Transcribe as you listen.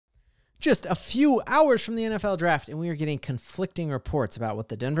Just a few hours from the NFL draft, and we are getting conflicting reports about what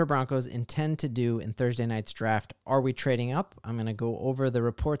the Denver Broncos intend to do in Thursday night's draft. Are we trading up? I'm going to go over the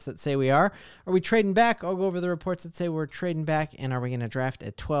reports that say we are. Are we trading back? I'll go over the reports that say we're trading back. And are we going to draft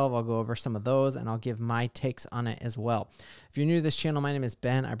at 12? I'll go over some of those, and I'll give my takes on it as well. If you're new to this channel, my name is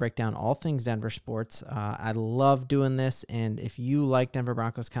Ben. I break down all things Denver sports. I love doing this, and if you like Denver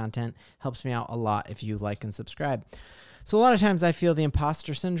Broncos content, helps me out a lot if you like and subscribe. So a lot of times I feel the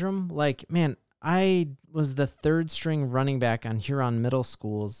imposter syndrome. Like, man, I was the third string running back on Huron Middle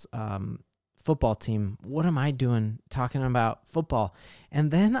School's football team. What am I doing talking about football?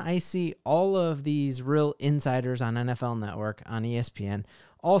 And then I see all of these real insiders on NFL Network, on ESPN,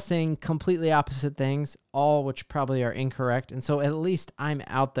 all saying completely opposite things, all which probably are incorrect. And so at least I'm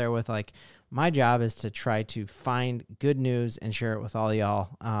out there with, like, my job is to try to find good news and share it with all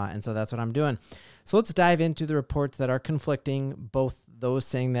y'all. And so that's what I'm doing. So let's dive into the reports that are conflicting, both those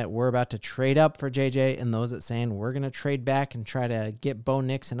saying that we're about to trade up for JJ and those that saying we're going to trade back and try to get Bo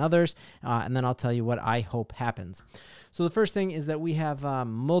Nix and others. And then I'll tell you what I hope happens. So the first thing is that we have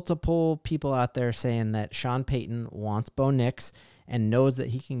multiple people out there saying that Sean Payton wants Bo Nix and knows that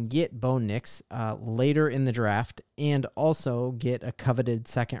he can get Bo Nix later in the draft and also get a coveted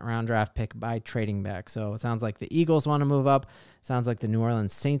second-round draft pick by trading back. So it sounds like the Eagles want to move up. Sounds like the New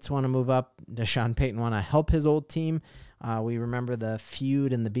Orleans Saints want to move up. Does Sean Payton want to help his old team? We remember the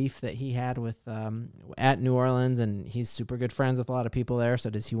feud and the beef that he had with at New Orleans, and he's super good friends with a lot of people there. So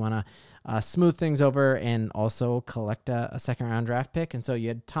does he want to smooth things over and also collect a second-round draft pick? And so you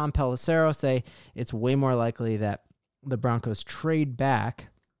had Tom Pelissero say it's way more likely that the Broncos trade back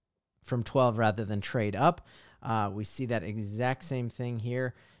from 12 rather than trade up. We see that exact same thing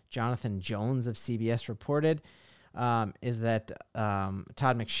here. Jonathan Jones of CBS reported is that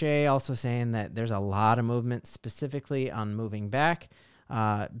Todd McShay also saying that there's a lot of movement specifically on moving back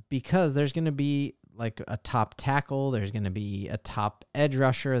because there's going to be like a top tackle, there's going to be a top edge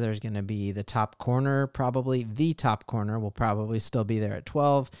rusher, there's going to be the top corner, probably the top corner will probably still be there at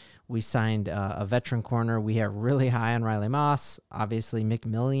 12. We signed a veteran corner. We are really high on Riley Moss, obviously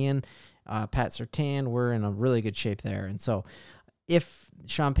McMillian, Pat Surtain. We're in a really good shape there. And so if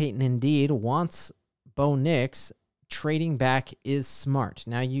Sean Payton indeed wants Bo Nix, trading back is smart.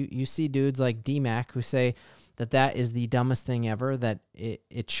 Now you see dudes like D-Mac who say that is the dumbest thing ever, that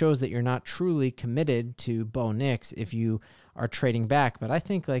it shows that you're not truly committed to Bo Nix if you are trading back. But I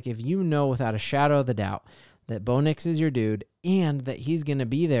think, like, if you know without a shadow of the doubt that Bo Nix is your dude and that he's going to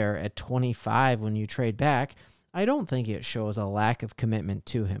be there at 25 when you trade back, I don't think it shows a lack of commitment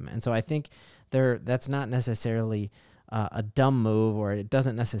to him. And so I think that's not necessarily a dumb move, or it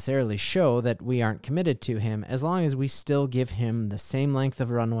doesn't necessarily show that we aren't committed to him, as long as we still give him the same length of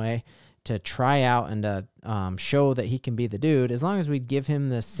runway to try out and to show that he can be the dude. As long as we give him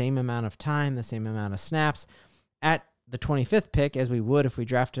the same amount of time, the same amount of snaps at the 25th pick as we would if we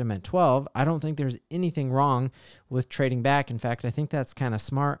drafted him at 12, I don't think there's anything wrong with trading back. In fact, I think that's kind of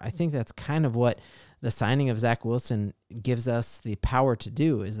smart. I think that's kind of what the signing of Zach Wilson gives us the power to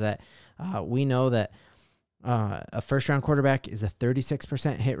do, is that we know that a first-round quarterback is a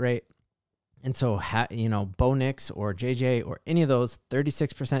 36% hit rate. And so, Bo Nix or JJ or any of those,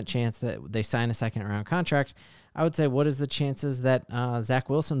 36% chance that they sign a second-round contract. I would say, what is the chances that Zach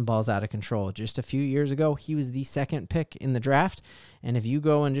Wilson balls out of control? Just a few years ago, he was the second pick in the draft. And if you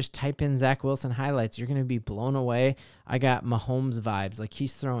go and just type in Zach Wilson highlights, you're going to be blown away. I got Mahomes vibes. Like,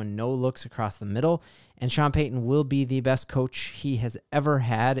 he's throwing no looks across the middle. And Sean Payton will be the best coach he has ever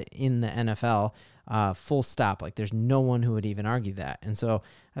had in the NFL. Full stop. Like, there's no one who would even argue that. And so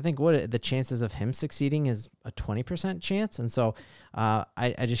I think the chances of him succeeding is a 20% chance. And so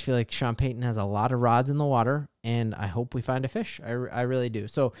I just feel like Sean Payton has a lot of rods in the water, and I hope we find a fish. I really do.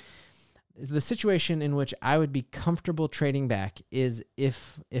 So the situation in which I would be comfortable trading back is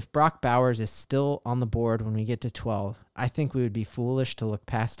if Brock Bowers is still on the board when we get to 12, I think we would be foolish to look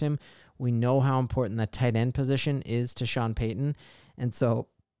past him. We know how important the tight end position is to Sean Payton. And so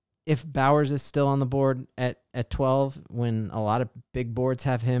if Bowers is still on the board at 12, when a lot of big boards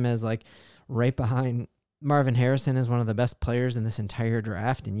have him as like right behind Marvin Harrison as one of the best players in this entire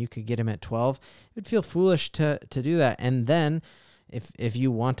draft, and you could get him at 12, it would feel foolish to do that. And then if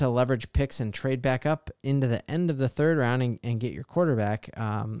you want to leverage picks and trade back up into the end of the third round and get your quarterback,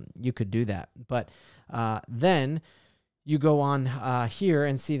 you could do that. But then you go on here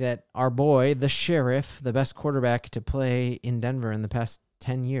and see that our boy, the Sheriff, the best quarterback to play in Denver in the past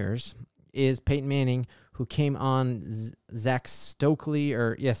 10 years, is Peyton Manning, who came on Zach Stokely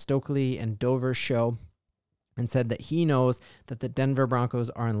and Dover's show and said that he knows that the Denver Broncos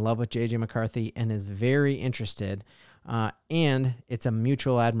are in love with JJ McCarthy and is very interested And it's a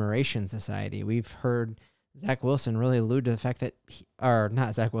mutual admiration society. We've heard Zach Wilson really allude to the fact that,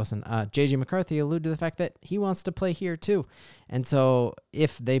 not Zach Wilson, JJ McCarthy allude to the fact that he wants to play here too. And so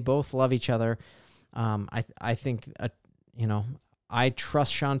if they both love each other, I think, I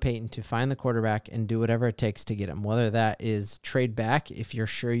trust Sean Payton to find the quarterback and do whatever it takes to get him, whether that is trade back if you're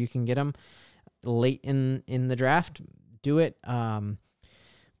sure you can get him late in the draft, do it.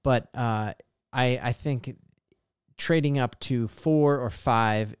 But I think trading up to 4 or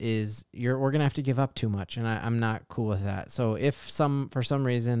 5 we're going to have to give up too much, and I'm not cool with that. So if for some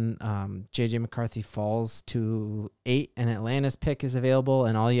reason JJ McCarthy falls to 8 and Atlanta's pick is available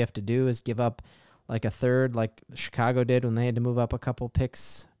and all you have to do is give up like a third, like Chicago did when they had to move up a couple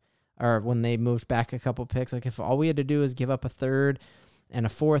picks, or when they moved back a couple picks, like if all we had to do is give up a third and a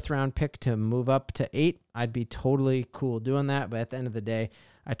 4th round pick to move up to 8, I'd be totally cool doing that. But at the end of the day,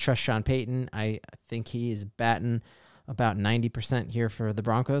 I trust Sean Payton. I think he is batting about 90% here for the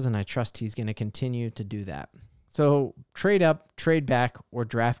Broncos, and I trust he's going to continue to do that. So trade up, trade back, or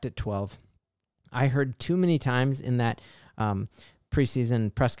draft at 12. I heard too many times in that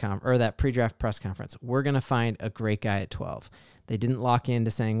preseason that pre-draft press conference, we're going to find a great guy at 12. They didn't lock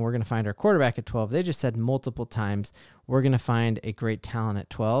into saying we're going to find our quarterback at 12. They just said multiple times we're going to find a great talent at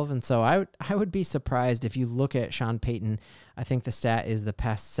 12. And so I would be surprised if you look at Sean Payton. I think the stat is the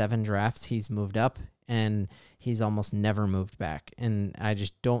past 7 drafts he's moved up and he's almost never moved back. And I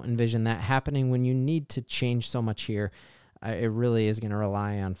just don't envision that happening when you need to change so much here. It really is going to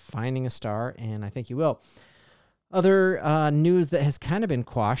rely on finding a star, and I think you will. Other news that has kind of been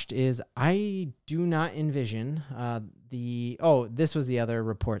quashed is I do not envision this was the other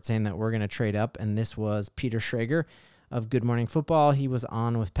report saying that we're going to trade up, and this was Peter Schrager of Good Morning Football. He was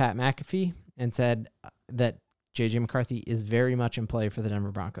on with Pat McAfee and said that JJ McCarthy is very much in play for the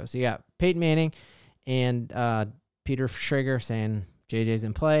Denver Broncos. So you got Peyton Manning and Peter Schrager saying JJ's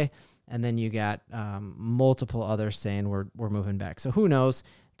in play, and then you got multiple others saying we're moving back. So who knows?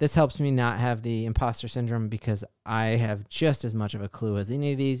 This helps me not have the imposter syndrome because I have just as much of a clue as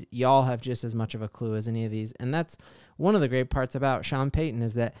any of these. Y'all have just as much of a clue as any of these. And that's one of the great parts about Sean Payton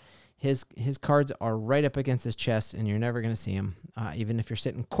is that his cards are right up against his chest and you're never going to see him, even if you're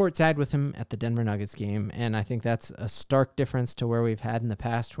sitting courtside with him at the Denver Nuggets game. And I think that's a stark difference to where we've had in the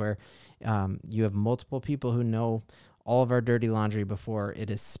past where you have multiple people who know all of our dirty laundry before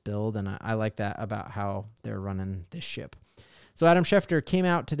it is spilled. And I like that about how they're running this ship. So Adam Schefter came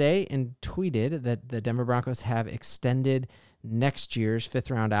out today and tweeted that the Denver Broncos have extended next year's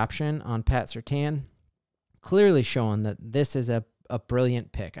 5th-round option on Pat Surtain, clearly showing that this is a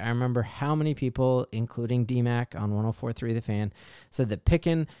brilliant pick. I remember how many people, including DMAC on 104.3 The Fan, said that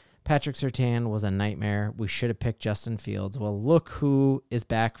picking Patrick Surtain was a nightmare. We should have picked Justin Fields. Well, look who is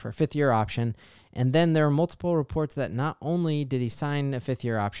back for a 5th-year option. And then there are multiple reports that not only did he sign a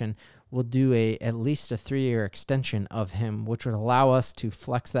 5th-year option, we'll do at least a 3-year extension of him, which would allow us to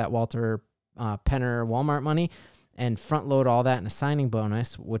flex that Walter Penner Walmart money and front load all that in a signing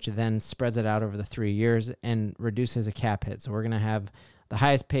bonus, which then spreads it out over the 3 years and reduces a cap hit. So we're going to have the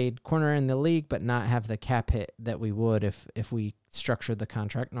highest paid corner in the league, but not have the cap hit that we would if we structured the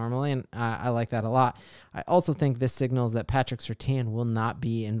contract normally. And I like that a lot. I also think this signals that Patrick Surtain will not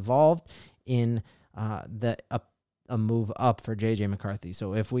be involved in a move up for JJ McCarthy.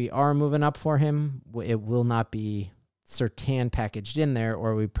 So if we are moving up for him, it will not be Surtain packaged in there,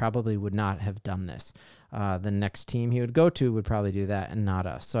 or we probably would not have done this. The next team he would go to would probably do that and not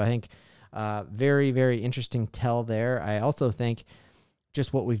us. So I think very, very interesting tell there. I also think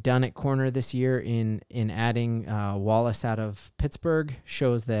just what we've done at corner this year in adding Wallace out of Pittsburgh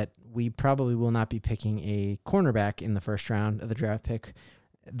shows that we probably will not be picking a cornerback in the 1st round of the draft pick.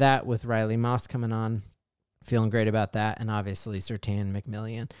 That with Riley Moss coming on, feeling great about that. And obviously Surtain,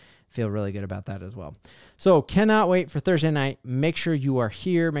 McMillian, feel really good about that as well. So cannot wait for Thursday night. Make sure you are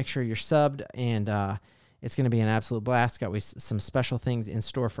here. Make sure you're subbed. And it's going to be an absolute blast. Got some special things in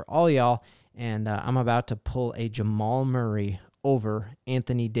store for all y'all. And I'm about to pull a Jamal Murray over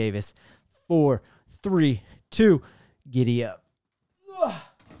Anthony Davis. 4, 3, 2, giddy up.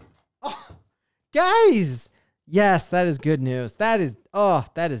 Oh, guys, yes, that is good news. That is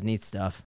neat stuff.